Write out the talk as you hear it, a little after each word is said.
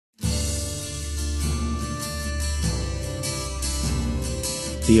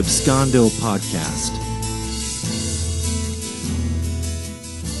the Abscondo podcast.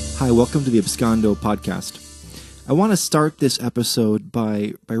 Hi, welcome to the Abscondo podcast. I want to start this episode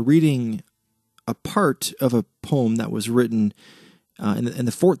by reading a part of a poem that was written in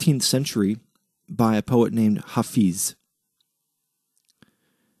the 14th century by a poet named Hafiz.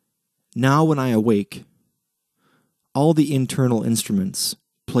 Now when I awake, all the internal instruments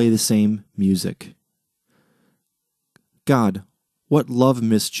play the same music. God, what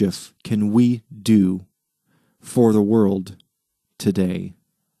love-mischief can we do for the world today?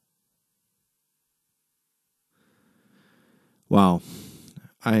 Wow,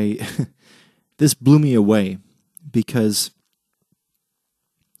 this blew me away because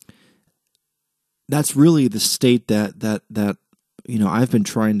that's really the state that I've been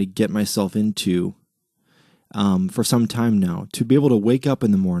trying to get myself into for some time now, to be able to wake up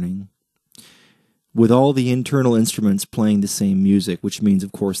in the morning with all the internal instruments playing the same music, which means,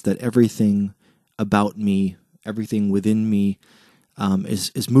 of course, that everything about me, everything within me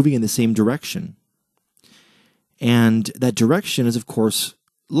is moving in the same direction. And that direction is, of course,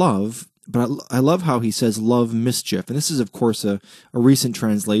 love, but I love how he says love-mischief. And this is, of course, a recent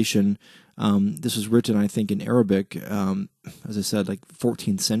translation. This was written, I think, in Arabic, as I said, like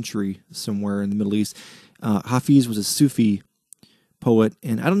 14th century, somewhere in the Middle East. Hafiz was a Sufi poet,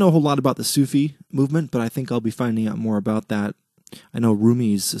 and I don't know a whole lot about the Sufi movement, but I think I'll be finding out more about that. I know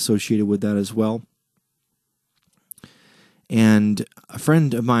Rumi's associated with that as well. And a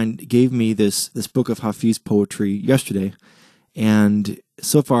friend of mine gave me this book of Hafiz poetry yesterday, and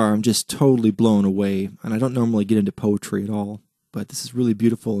so far I'm just totally blown away. And I don't normally get into poetry at all, but this is really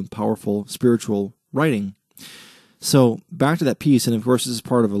beautiful and powerful spiritual writing. So back to that piece, and of course this is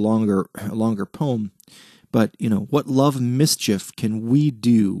part of a longer poem. But, what love-mischief can we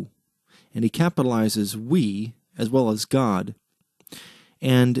do? And he capitalizes we as well as God.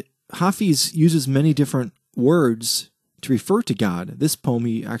 And Hafiz uses many different words to refer to God. This poem,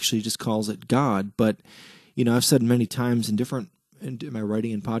 he actually just calls it God. But, I've said many times in my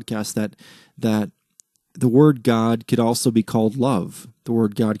writing and podcasts that the word God could also be called love. The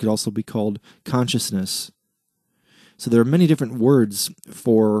word God could also be called consciousness. So there are many different words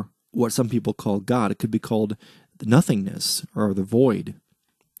for what some people call God. It could be called the nothingness or the void.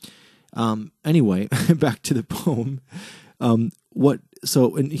 Anyway, back to the poem. And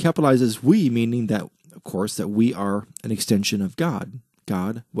he capitalizes we, meaning that, of course, that we are an extension of God.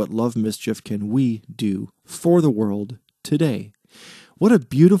 God, what love-mischief can we do for the world today? What a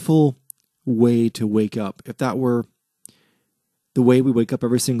beautiful way to wake up. If that were the way we wake up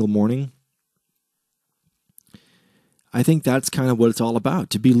every single morning, I think that's kind of what it's all about,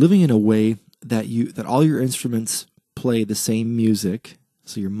 to be living in a way that all your instruments play the same music.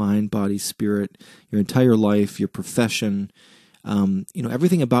 So your mind, body, spirit, your entire life, your profession,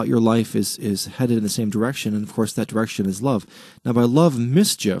 everything about your life is headed in the same direction. And of course, that direction is love. Now, by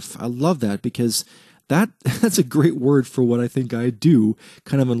love-mischief, I love that because that's a great word for what I think I do,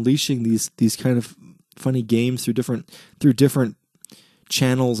 kind of unleashing these kind of funny games through different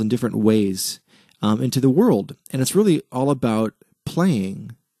channels and different ways into the world. And it's really all about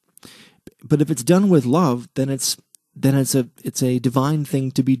playing. But if it's done with love, then it's a divine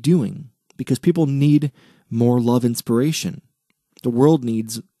thing to be doing, because people need more love inspiration. The world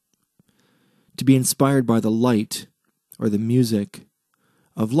needs to be inspired by the light or the music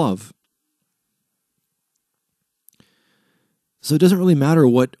of love. So it doesn't really matter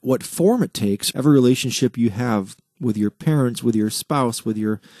what form it takes. Every relationship you have with your parents, with your spouse, with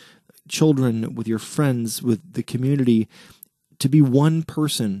your children, with your friends, with the community, to be one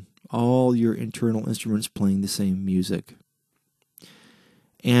person, all your internal instruments playing the same music.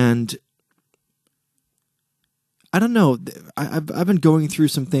 And I don't know, I've been going through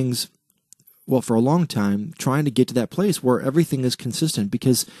some things, for a long time, trying to get to that place where everything is consistent,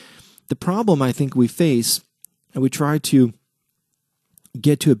 because the problem I think we face, and we try to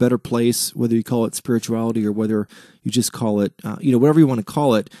get to a better place, whether you call it spirituality or whether you just call it, whatever you want to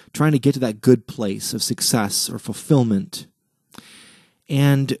call it, trying to get to that good place of success or fulfillment.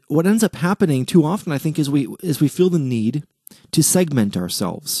 And what ends up happening too often, I think, is we feel the need to segment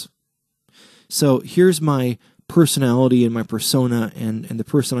ourselves. So here's my personality and my persona and the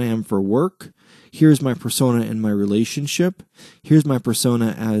person I am for work. Here's my persona in my relationship. Here's my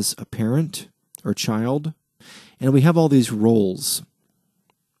persona as a parent or child. And we have all these roles.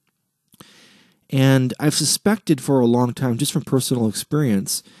 And I've suspected for a long time, just from personal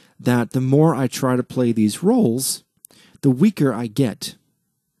experience, that the more I try to play these roles, the weaker I get.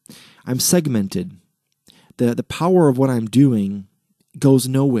 I'm segmented. The power of what I'm doing goes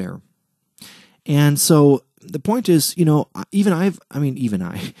nowhere. And so the point is,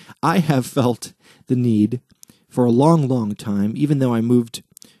 I have felt the need for a long, long time, even though I moved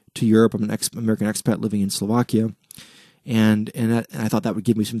to Europe. I'm an American expat living in Slovakia. And I thought that would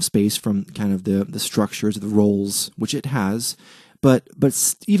give me some space from kind of the structures, the roles, which it has. But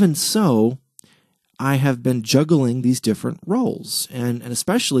even so, I have been juggling these different roles, and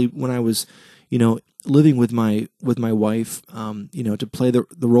especially when I was, living with my wife, to play the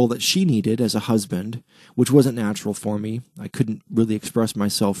role that she needed as a husband, which wasn't natural for me. I couldn't really express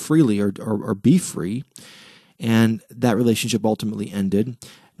myself freely or be free, and that relationship ultimately ended.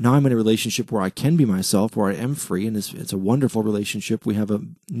 Now I'm in a relationship where I can be myself, where I am free, and it's a wonderful relationship. We have a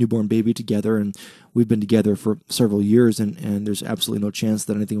newborn baby together, and we've been together for several years, and there's absolutely no chance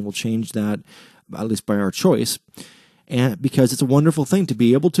that anything will change that, at least by our choice. And because it's a wonderful thing to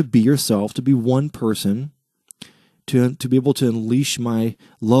be able to be yourself, to be one person, to be able to unleash my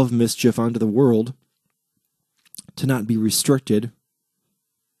love mischief onto the world, to not be restricted,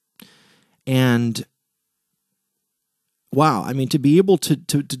 and wow, to be able to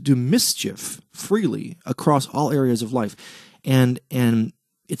do mischief freely across all areas of life, and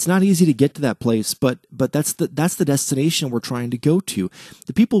it's not easy to get to that place, but that's the destination we're trying to go to.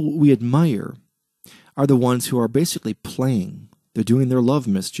 The people we admire are the ones who are basically playing. They're doing their love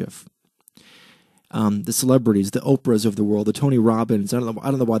mischief. The celebrities, the Oprahs of the world, the Tony Robbins. I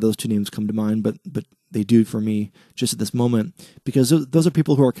don't know why those two names come to mind, but they do for me just at this moment, because those are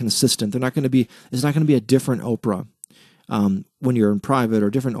people who are consistent. There's not going to be a different Oprah when you're in private, or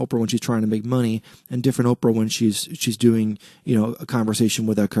different Oprah when she's trying to make money, and different Oprah when she's doing a conversation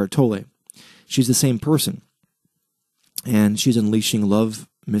with Eckhart Tolle. She's the same person, and she's unleashing love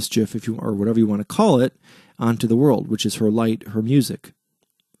mischief, or whatever you want to call it, onto the world, which is her light, her music.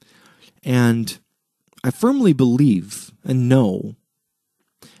 And I firmly believe and know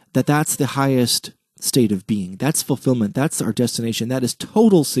that that's the highest state of being. That's fulfillment. That's our destination. That is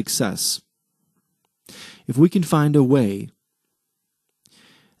total success. If we can find a way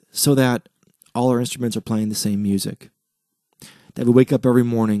so that all our instruments are playing the same music, that we wake up every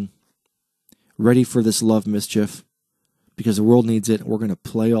morning ready for this love mischief because the world needs it, and we're going to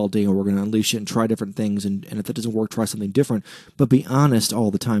play all day, and we're going to unleash it and try different things, and if that doesn't work, try something different, but be honest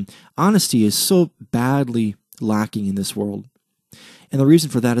all the time. Honesty is so badly lacking in this world, and the reason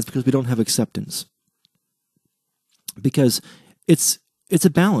for that is because we don't have acceptance. Because it's a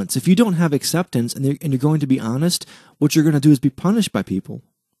balance. If you don't have acceptance and you're going to be honest, what you're going to do is be punished by people.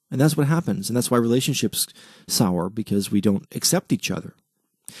 And that's what happens. And that's why relationships sour, because we don't accept each other.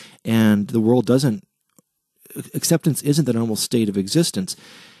 And the world doesn't. Acceptance isn't the normal state of existence.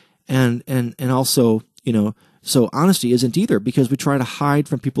 And also, so honesty isn't either, because we try to hide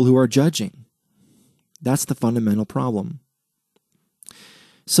from people who are judging. That's the fundamental problem.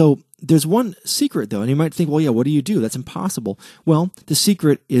 So there's one secret, though, and you might think, well, yeah, what do you do? That's impossible. Well, the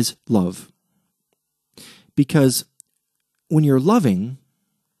secret is love. Because when you're loving,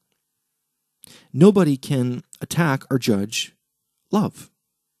 nobody can attack or judge love.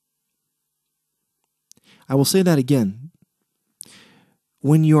 I will say that again.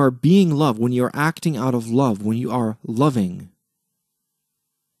 When you are being loved, when you are acting out of love, when you are loving,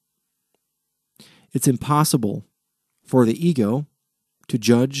 it's impossible for the ego to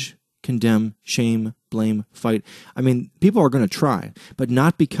judge, condemn, shame, blame, fight. People are going to try, but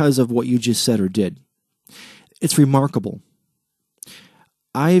not because of what you just said or did. It's remarkable.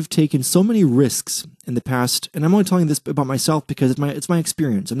 I've taken so many risks in the past, and I'm only telling this about myself because it's my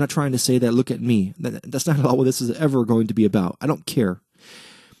experience. I'm not trying to say that, look at me. That's not at all what this is ever going to be about. I don't care.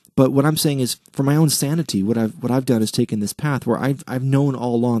 But what I'm saying is, for my own sanity, what I've done is taken this path where I've known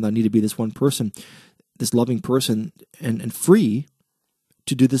all along that I need to be this one person, this loving person, and free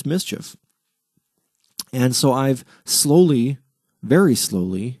to do this mischief. And so I've slowly, very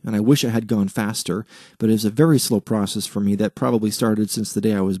slowly, and I wish I had gone faster, but it was a very slow process for me that probably started since the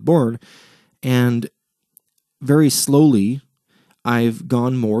day I was born, and very slowly I've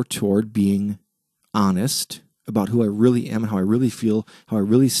gone more toward being honest about who I really am, how I really feel, how I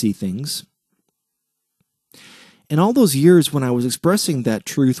really see things. And all those years when I was expressing that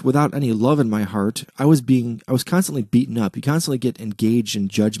truth without any love in my heart, I was constantly beaten up. You constantly get engaged in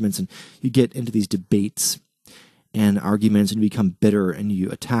judgments, and you get into these debates and arguments, and you become bitter, and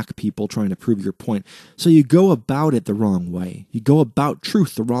you attack people trying to prove your point. So you go about it the wrong way. You go about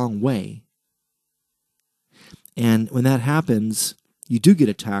truth the wrong way. And when that happens, you do get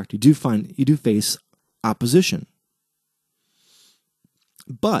attacked. You do face opposition.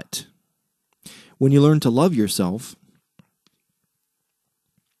 But when you learn to love yourself,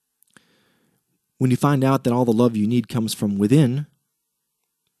 when you find out that all the love you need comes from within,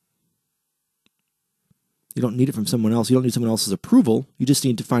 You don't need it from someone else. You don't need someone else's approval. You just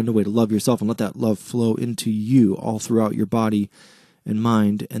need to find a way to love yourself and let that love flow into you all throughout your body and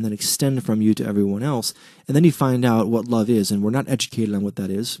mind, and then extend from you to everyone else. And then you find out what love is, and we're not educated on what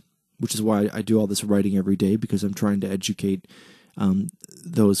that is, which is why I do all this writing every day, because I'm trying to educate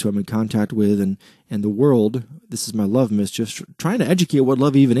those who I'm in contact with and the world. This is my Love-mischief, trying to educate what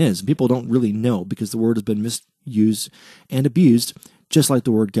love even is. People don't really know because the word has been misused and abused, just like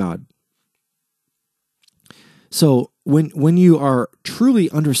the word God. So when you are truly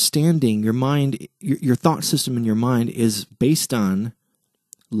understanding your mind, your thought system in your mind is based on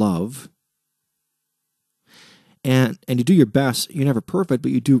love, and you do your best. You're never perfect,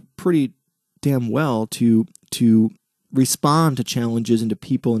 but you do pretty damn well to respond to challenges and to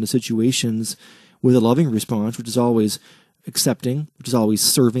people and to situations with a loving response, which is always accepting, which is always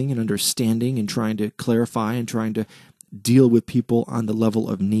serving and understanding and trying to clarify and trying to deal with people on the level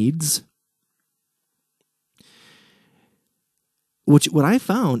of needs. What I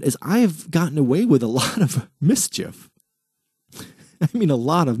found is I've gotten away with a lot of mischief. I mean, a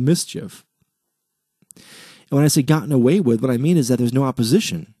lot of mischief. And when I say gotten away with, what I mean is that there's no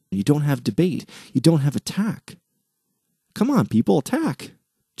opposition. You don't have debate. You don't have attack. Come on, people, attack.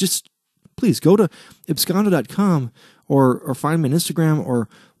 Just please go to Abscondo.com or find me on Instagram or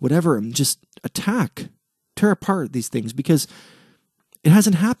whatever and just attack. Tear apart these things, because it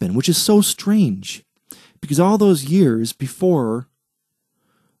hasn't happened, which is so strange. Because all those years before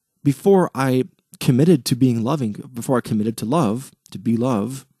I committed to being loving, before I committed to love, to be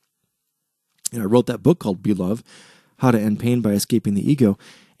love, and I wrote that book called Be Love, How to End Pain by Escaping the Ego.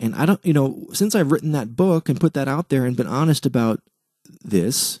 And I don't, since I've written that book and put that out there and been honest about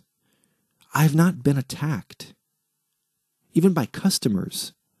this, I've not been attacked, even by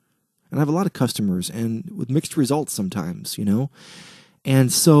customers. And I have a lot of customers, and with mixed results sometimes,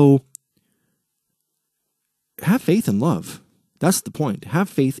 And so have faith in love. That's the point. Have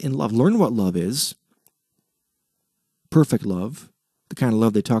faith in love. Learn what love is. Perfect love. The kind of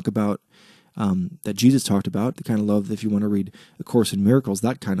love they talk about, that Jesus talked about. The kind of love, if you want to read A Course in Miracles,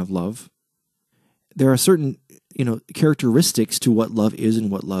 that kind of love. There are certain, characteristics to what love is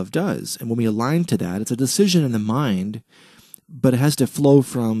and what love does. And when we align to that, it's a decision in the mind, but it has to flow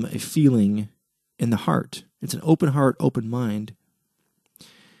from a feeling in the heart. It's an open heart, open mind.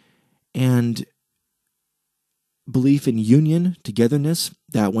 And belief in union, togetherness,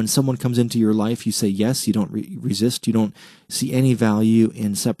 that when someone comes into your life, you say yes, you don't resist, you don't see any value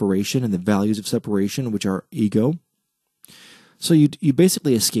in separation and the values of separation, which are ego. So you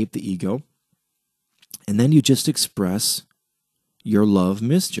basically escape the ego, and then you just express your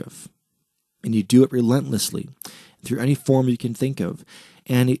Love-mischief. And you do it relentlessly, through any form you can think of.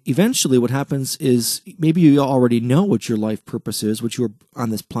 And eventually what happens is, maybe you already know what your life purpose is, what you were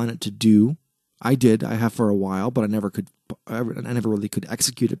on this planet to do. I did. I have for a while, but I never really could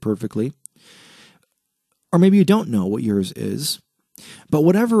execute it perfectly. Or maybe you don't know what yours is. But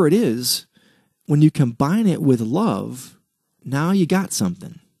whatever it is, when you combine it with love, now you got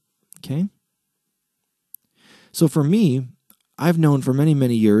something. Okay? So for me, I've known for many,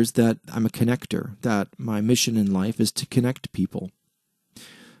 many years that I'm a connector, that my mission in life is to connect people.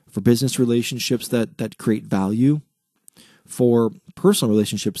 For business relationships that create value, for personal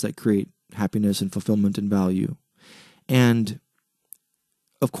relationships that create happiness and fulfillment and value. And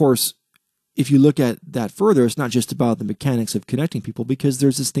of course, if you look at that further, it's not just about the mechanics of connecting people, because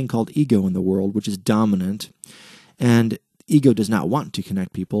there's this thing called ego in the world, which is dominant. And ego does not want to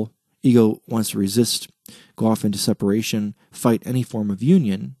connect people. Ego wants to resist, go off into separation, fight any form of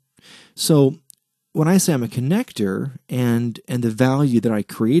union. So when I say I'm a connector, and the value that I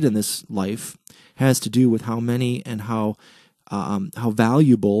create in this life has to do with how many and how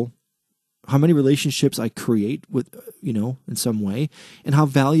valuable, how many relationships I create with, in some way, and how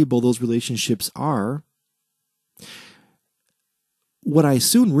valuable those relationships are. What I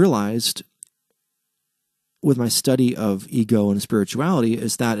soon realized with my study of ego and spirituality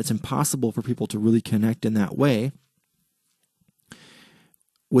is that it's impossible for people to really connect in that way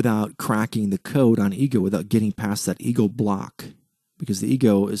without cracking the code on ego, without getting past that ego block, because the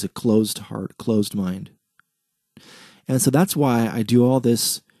ego is a closed heart, closed mind. And so that's why I do all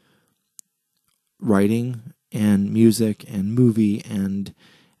this writing and music and movie and,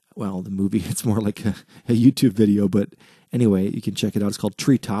 well, the movie, it's more like a YouTube video, but anyway, you can check it out. It's called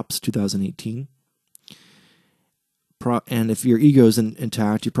Treetops 2018. And if your ego's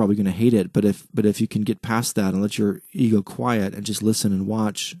intact, you're probably going to hate it. But if you can get past that and let your ego quiet and just listen and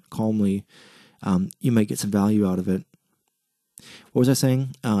watch calmly, you might get some value out of it. What was I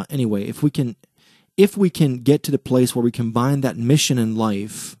saying? Anyway, if we can get to the place where we combine that mission in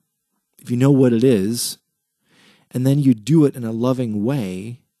life, if you know what it is, and then you do it in a loving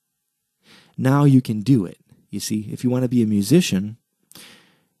way, now you can do it. You see, if you want to be a musician,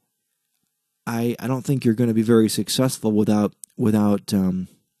 I don't think you're going to be very successful without being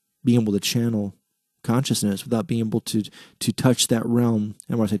able to channel consciousness, without being able to touch that realm.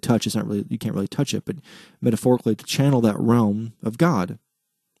 And when I say touch, it's not really, you can't really touch it, but metaphorically to channel that realm of God.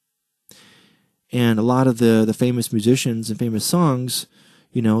 And a lot of the famous musicians and famous songs,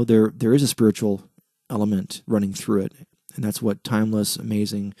 you know, there is a spiritual element running through it. And that's what timeless,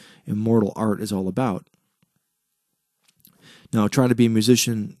 amazing, immortal art is all about. Now, try to be a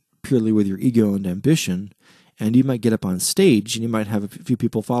musician purely with your ego and ambition, and you might get up on stage and you might have a few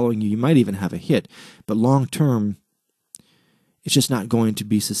people following you. You might even have a hit. But long term, it's just not going to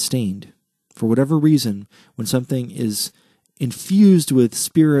be sustained. For whatever reason, when something is infused with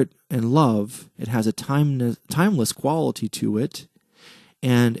spirit and love, it has a timeless quality to it,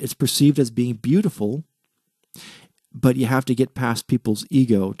 and it's perceived as being beautiful, but you have to get past people's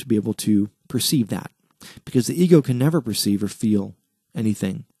ego to be able to perceive that, because the ego can never perceive or feel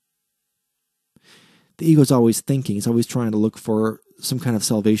anything. The ego is always thinking. It's always trying to look for some kind of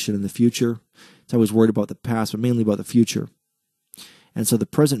salvation in the future. It's always worried about the past, but mainly about the future. And so the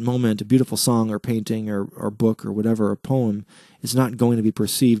present moment, a beautiful song or painting or book or whatever, a poem, is not going to be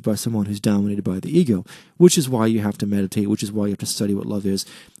perceived by someone who's dominated by the ego, which is why you have to meditate, which is why you have to study what love is,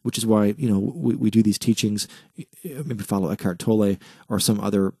 which is why, you know, we do these teachings, maybe follow Eckhart Tolle or some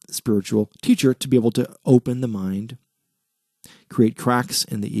other spiritual teacher to be able to open the mind, create cracks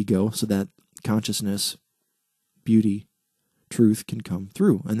in the ego so that consciousness, beauty, truth can come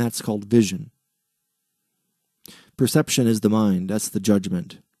through. And that's called vision. Perception is the mind. That's the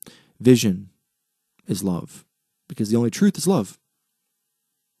judgment. Vision is love, because the only truth is love.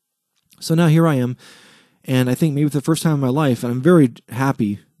 So now here I am, and I think maybe for the first time in my life, and I'm very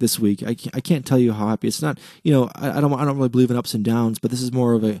happy this week. I can't tell you how happy. It's not, you know, I don't really believe in ups and downs, but this is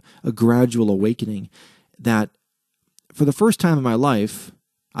more of a gradual awakening that for the first time in my life,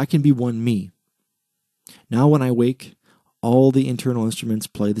 I can be one me. Now when I wake, all the internal instruments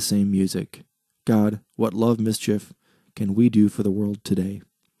play the same music. God, what love mischief can we do for the world today?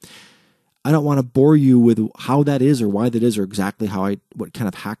 I don't want to bore you with how that is or why that is or exactly what kind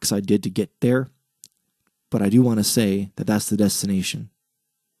of hacks I did to get there, but I do want to say that that's the destination.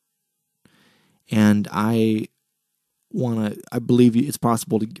 And I believe it's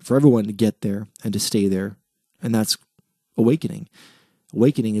possible for everyone to get there and to stay there, and that's awakening.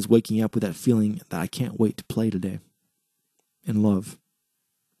 Awakening is waking up with that feeling that I can't wait to play today in love.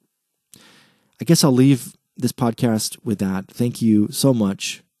 I guess I'll leave this podcast with that. Thank you so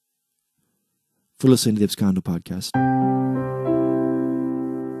much for listening to the Abscondo podcast.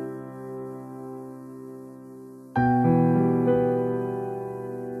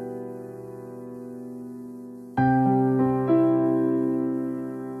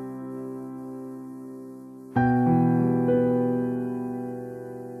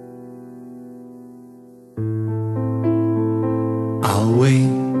 I'll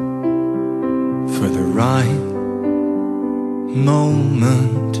wait for the right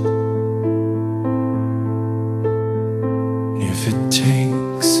moment. If it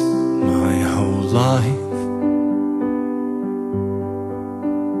takes my whole life,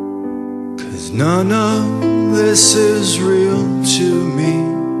 'cause none of this is real to me.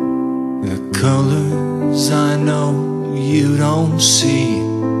 The colors I know you don't see,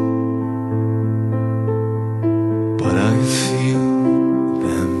 but I feel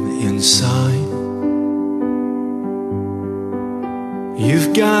them inside.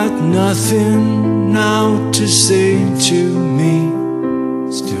 You've got nothing now to say to me,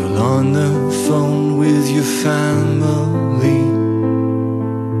 still on the phone with your family.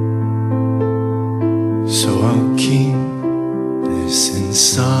 So I'll keep this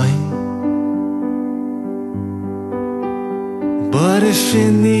inside. But if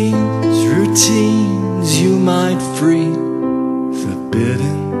in these routines you might free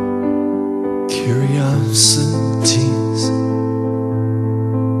forbidden curiosities,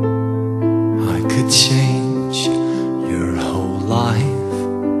 I could change your whole life.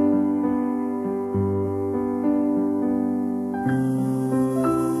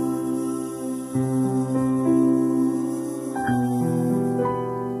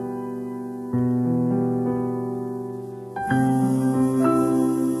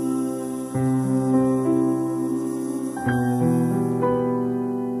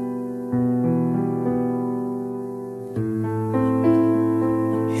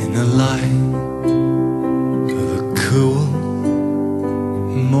 In the light of a cool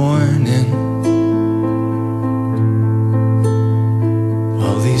morning,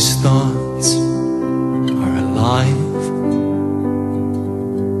 while these thoughts are alive, alive.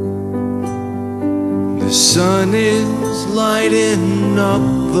 The sun is lighting up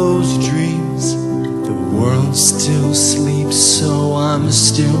those dreams. The world still sleeps, so I'm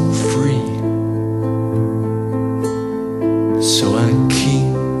still free. So I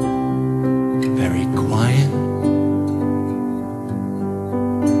keep very quiet.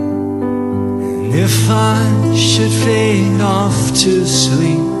 And if I should fade off to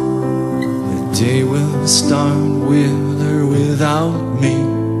sleep, the day will start with or without me.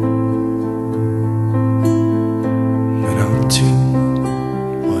 But I'll do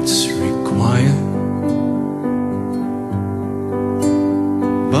what's required.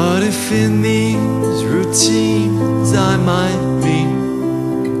 But if in these routines I might meet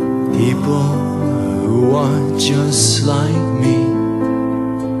people who are just like me,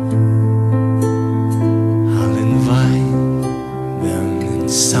 I'll invite them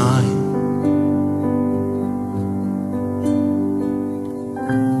inside.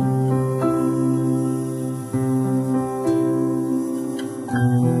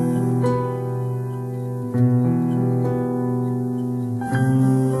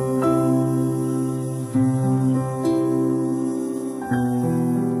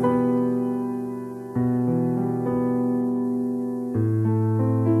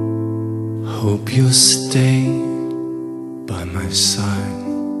 Hope you'll stay by my side.